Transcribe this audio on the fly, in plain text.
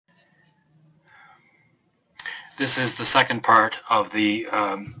This is the second part of the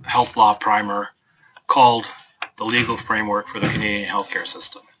health law primer called the legal framework for the Canadian healthcare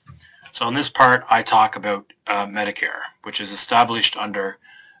system. So in this part I talk about Medicare, which is established under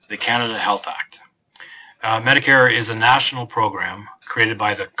the Canada Health Act. Medicare is a national program created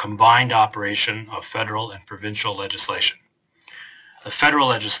by the combined operation of federal and provincial legislation. The federal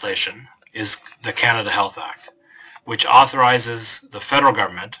legislation is the Canada Health Act, which authorizes the federal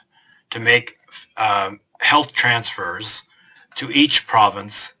government to make health transfers to each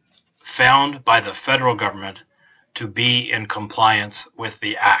province found by the federal government to be in compliance with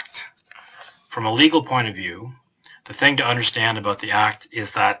the Act. From a legal point of view, the thing to understand about the Act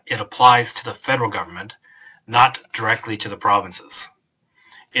is that it applies to the federal government, not directly to the provinces.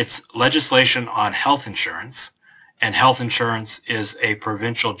 It's legislation on health insurance, and health insurance is a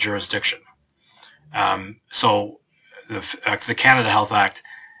provincial jurisdiction. So the Canada Health Act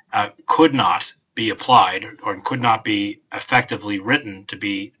could not be applied or could not be effectively written to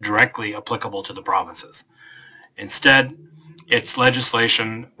be directly applicable to the provinces. Instead, it's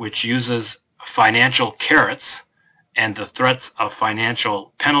legislation which uses financial carrots and the threats of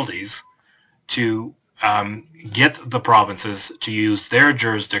financial penalties to get the provinces to use their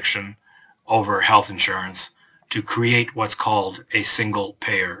jurisdiction over health insurance to create what's called a single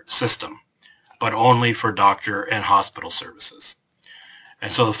payer system, but only for doctor and hospital services.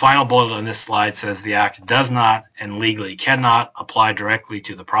 And so the final bullet on this slide says the Act does not and legally cannot apply directly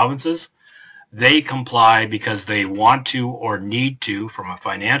to the provinces. They comply because they want to or need to from a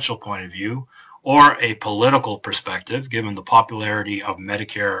financial point of view or a political perspective, given the popularity of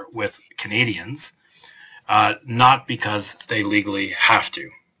Medicare with Canadians, not because they legally have to.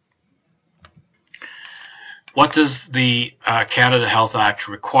 What does the Canada Health Act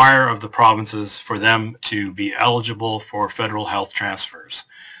require of the provinces for them to be eligible for federal health transfers?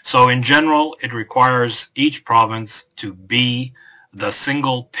 So in general, it requires each province to be the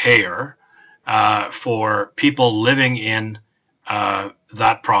single payer for people living in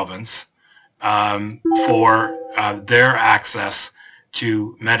that province for their access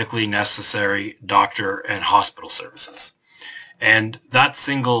to medically necessary doctor and hospital services. And that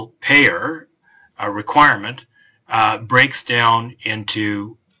single payer requirement breaks down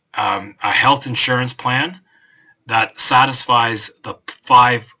into a health insurance plan that satisfies the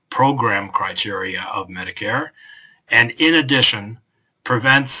 5 program criteria of Medicare, and in addition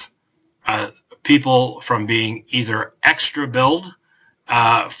prevents people from being either extra billed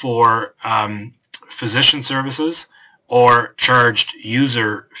for physician services or charged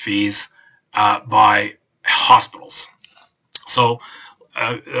user fees by hospitals. So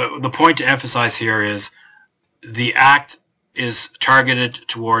the point to emphasize here is the Act is targeted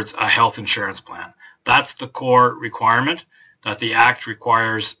towards a health insurance plan. That's the core requirement, that the Act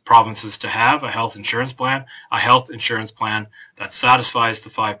requires provinces to have a health insurance plan that satisfies the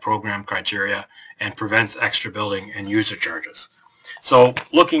 5 program criteria and prevents extra billing and user charges. So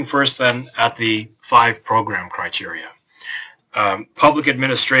looking first then at the 5 program criteria. Public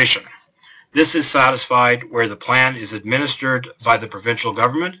administration. This is satisfied where the plan is administered by the provincial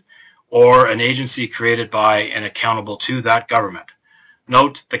government or an agency created by and accountable to that government.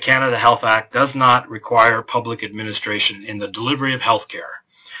 Note, the Canada Health Act does not require public administration in the delivery of health care.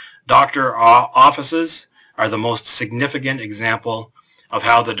 Doctor offices are the most significant example of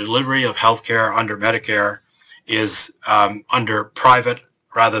how the delivery of health care under Medicare is under private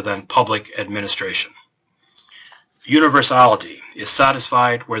rather than public administration. Universality is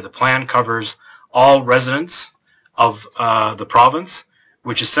satisfied where the plan covers all residents of the province,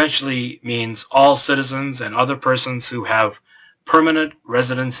 which essentially means all citizens and other persons who have permanent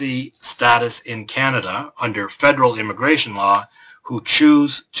residency status in Canada under federal immigration law who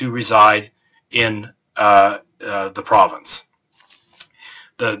choose to reside in the province.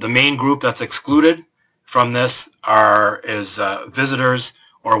 The main group that's excluded from this is visitors,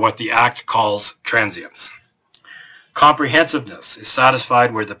 or what the Act calls transients. Comprehensiveness is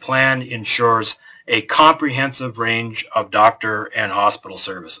satisfied where the plan ensures a comprehensive range of doctor and hospital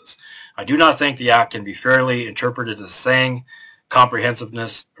services. I do not think the Act can be fairly interpreted as saying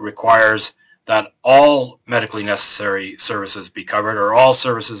comprehensiveness requires that all medically necessary services be covered, or all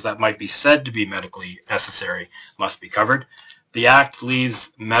services that might be said to be medically necessary must be covered. The Act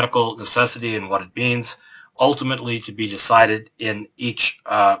leaves medical necessity and what it means ultimately to be decided in each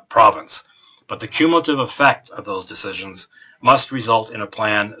province. But the cumulative effect of those decisions must result in a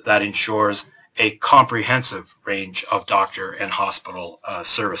plan that ensures a comprehensive range of doctor and hospital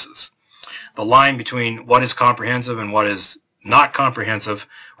services. The line between what is comprehensive and what is not comprehensive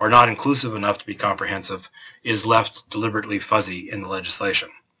or not inclusive enough to be comprehensive is left deliberately fuzzy in the legislation.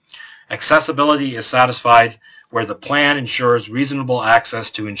 Accessibility is satisfied where the plan ensures reasonable access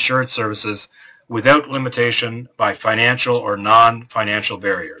to insured services without limitation by financial or non-financial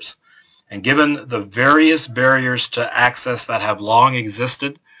barriers. And given the various barriers to access that have long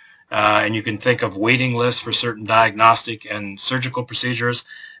existed, and you can think of waiting lists for certain diagnostic and surgical procedures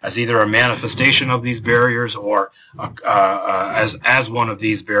as either a manifestation of these barriers or as one of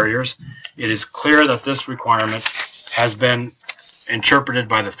these barriers, it is clear that this requirement has been interpreted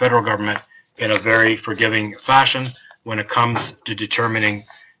by the federal government in a very forgiving fashion when it comes to determining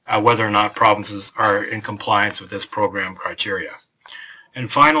whether or not provinces are in compliance with this program criteria. And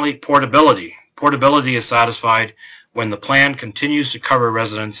finally, portability. Portability is satisfied when the plan continues to cover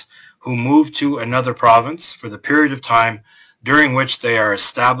residents who move to another province for the period of time during which they are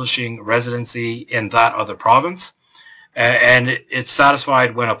establishing residency in that other province. And it's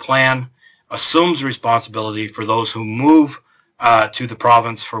satisfied when a plan assumes responsibility for those who move to the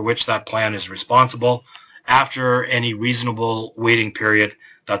province for which that plan is responsible after any reasonable waiting period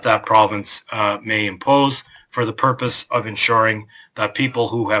that that province may impose for the purpose of ensuring that people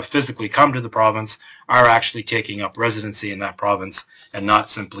who have physically come to the province are actually taking up residency in that province and not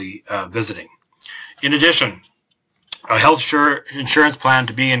simply visiting. In addition, a health insurance plan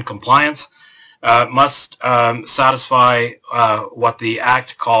to be in compliance must satisfy what the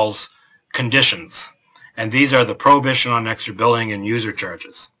Act calls conditions, and these are the prohibition on extra billing and user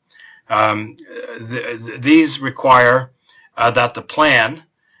charges. These require that the plan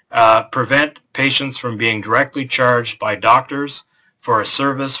prevent patients from being directly charged by doctors for a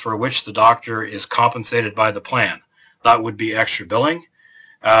service for which the doctor is compensated by the plan. That would be extra billing.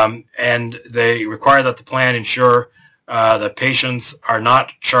 And they require that the plan ensure that patients are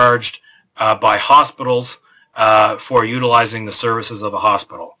not charged by hospitals for utilizing the services of a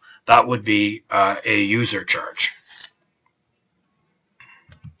hospital. That would be a user charge.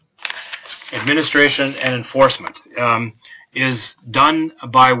 Administration and enforcement is done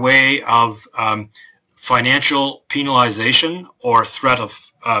by way of financial penalization or threat of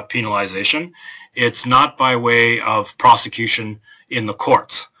penalization. It's not by way of prosecution in the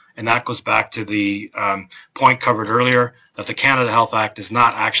courts. And that goes back to the point covered earlier that the Canada Health Act does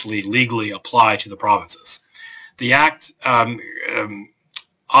not actually legally apply to the provinces. The Act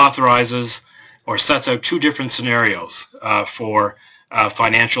authorizes or sets out two different scenarios for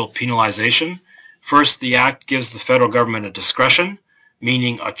financial penalization. First, the Act gives the federal government a discretion,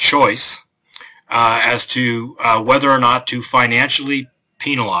 meaning a choice, as to whether or not to financially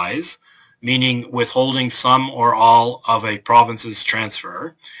penalize, meaning withholding some or all of a province's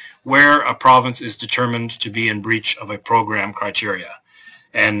transfer, where a province is determined to be in breach of a program criteria.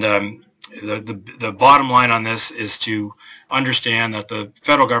 And the bottom line on this is to understand that the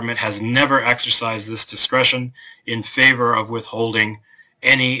federal government has never exercised this discretion in favor of withholding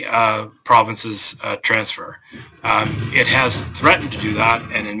any province's transfer. It has threatened to do that,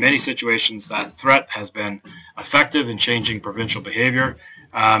 and in many situations that threat has been effective in changing provincial behavior,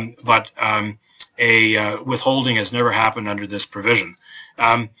 but a withholding has never happened under this provision.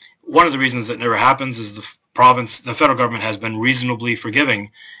 One of the reasons it never happens is the federal government has been reasonably forgiving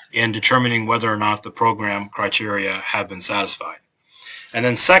in determining whether or not the program criteria have been satisfied. And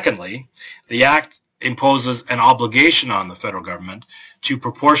then secondly, the Act imposes an obligation on the federal government to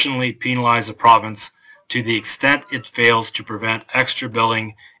proportionally penalize a province to the extent it fails to prevent extra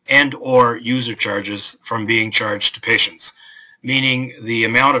billing and or user charges from being charged to patients, meaning the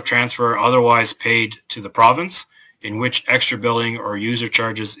amount of transfer otherwise paid to the province in which extra billing or user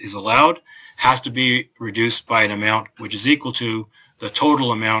charges is allowed has to be reduced by an amount which is equal to the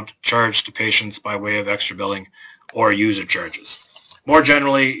total amount charged to patients by way of extra billing or user charges. More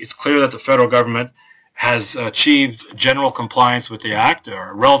generally, it's clear that the federal government has achieved general compliance with the Act, or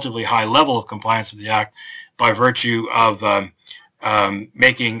a relatively high level of compliance with the Act, by virtue of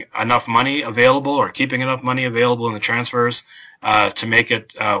making enough money available or keeping enough money available in the transfers to make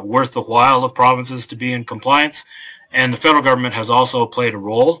it worth the while of provinces to be in compliance. And the federal government has also played a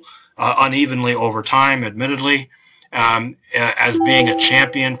role, unevenly over time, admittedly, as being a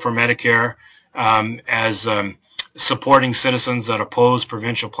champion for Medicare, as supporting citizens that oppose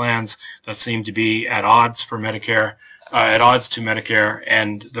provincial plans that seem to be at odds for Medicare, at odds to Medicare,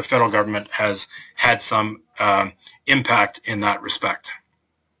 and the federal government has had some impact in that respect.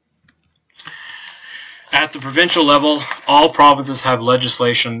 At the provincial level, all provinces have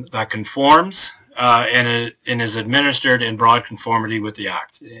legislation that conforms and is administered in broad conformity with the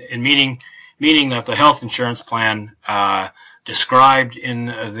Act, meaning that the health insurance plan described in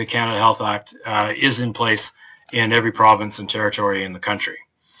the Canada Health Act is in place in every province and territory in the country.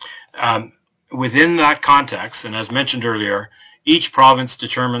 Within that context, and as mentioned earlier, Each province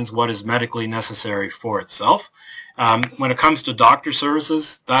determines what is medically necessary for itself. When it comes to doctor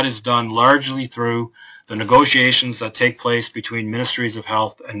services, that is done largely through the negotiations that take place between ministries of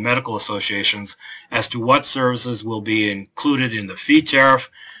health and medical associations as to what services will be included in the fee tariff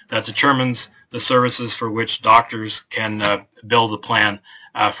that determines the services for which doctors can bill the plan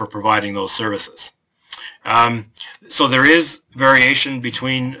for providing those services. So there is variation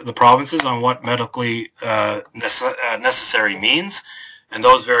between the provinces on what medically necessary means, and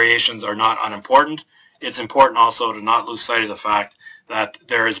those variations are not unimportant. It's important also to not lose sight of the fact that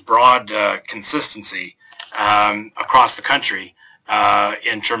there is broad consistency across the country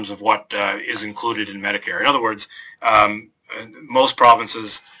in terms of what is included in Medicare. In other words, most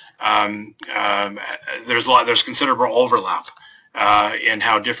provinces, there's considerable overlap in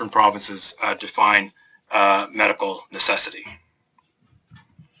how different provinces define medical necessity.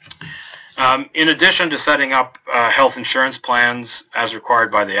 In addition to setting up health insurance plans as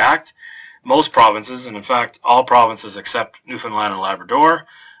required by the Act, most provinces, and in fact all provinces except Newfoundland and Labrador,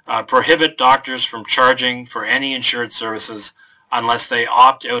 prohibit doctors from charging for any insured services unless they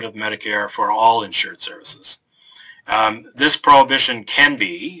opt out of Medicare for all insured services. This prohibition can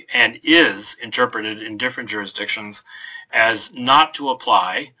be and is interpreted in different jurisdictions as not to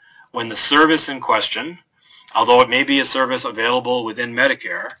apply when the service in question, although it may be a service available within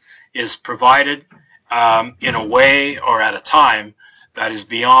Medicare, is provided in a way or at a time that is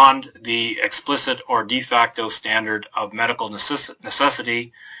beyond the explicit or de facto standard of medical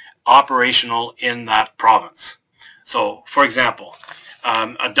necessity operational in that province. So, for example,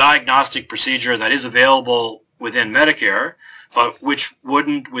 a diagnostic procedure that is available within Medicare, but which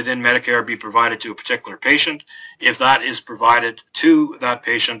wouldn't within Medicare be provided to a particular patient, if that is provided to that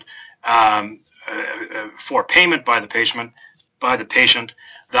patient for payment by the patient,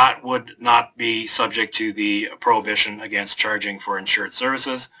 that would not be subject to the prohibition against charging for insured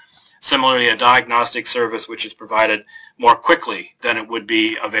services. Similarly, a diagnostic service which is provided more quickly than it would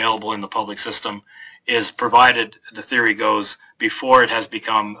be available in the public system is provided, the theory goes, before it has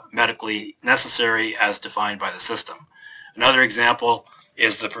become medically necessary as defined by the system. Another example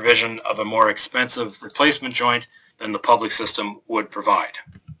is the provision of a more expensive replacement joint than the public system would provide.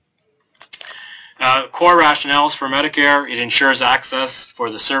 Core rationales for Medicare: it ensures access for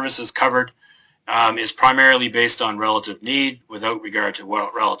the services covered, is primarily based on relative need without regard to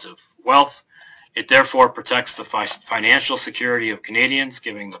relative wealth. It therefore protects the financial security of Canadians,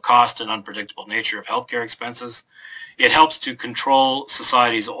 given the cost and unpredictable nature of healthcare expenses. It helps to control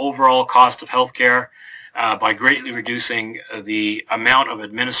society's overall cost of healthcare by greatly reducing the amount of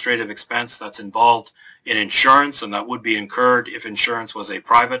administrative expense that's involved in insurance and that would be incurred if insurance was a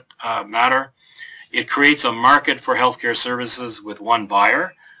private matter. It creates a market for healthcare services with one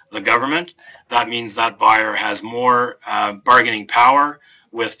buyer, the government. That means that buyer has more bargaining power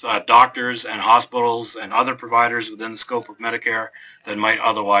with doctors and hospitals and other providers within the scope of Medicare than might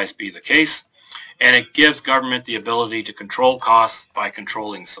otherwise be the case. And it gives government the ability to control costs by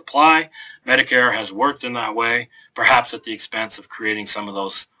controlling supply. Medicare has worked in that way, perhaps at the expense of creating some of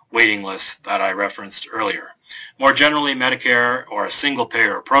those waiting lists that I referenced earlier. More generally, Medicare, or a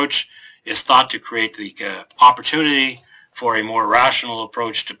single-payer approach, is thought to create the opportunity for a more rational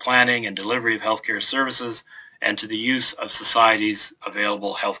approach to planning and delivery of healthcare services and to the use of society's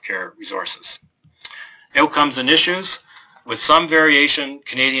available healthcare resources. Outcomes and issues. With some variation,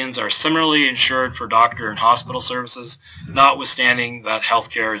 Canadians are similarly insured for doctor and hospital services, notwithstanding that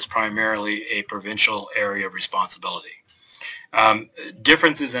healthcare is primarily a provincial area of responsibility.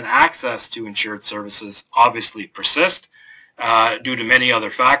 Differences in access to insured services obviously persist due to many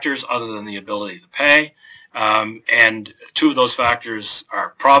other factors other than the ability to pay. And two of those factors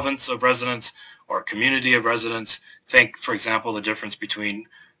are province of residence or community of residence. Think, for example, the difference between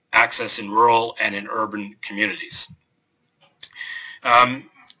access in rural and in urban communities.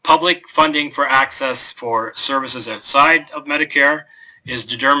 Public funding for access for services outside of Medicare is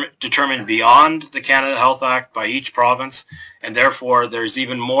determined beyond the Canada Health Act by each province, and therefore there's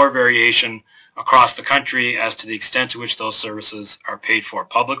even more variation across the country as to the extent to which those services are paid for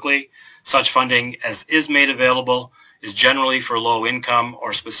publicly. Such funding as is made available is generally for low income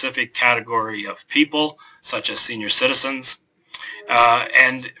or specific category of people, such as senior citizens.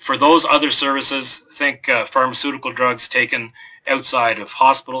 And for those other services, think pharmaceutical drugs taken outside of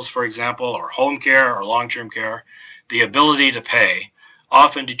hospitals, for example, or home care or long-term care, the ability to pay,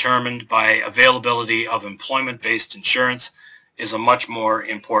 often determined by availability of employment-based insurance, is a much more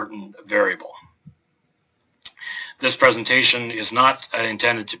important variable. This presentation is not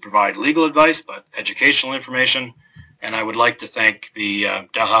intended to provide legal advice, but educational information, and I would like to thank the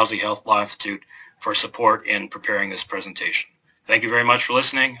Dalhousie Health Law Institute for support in preparing this presentation. Thank you very much for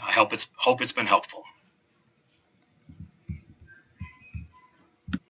listening. I hope it's been helpful.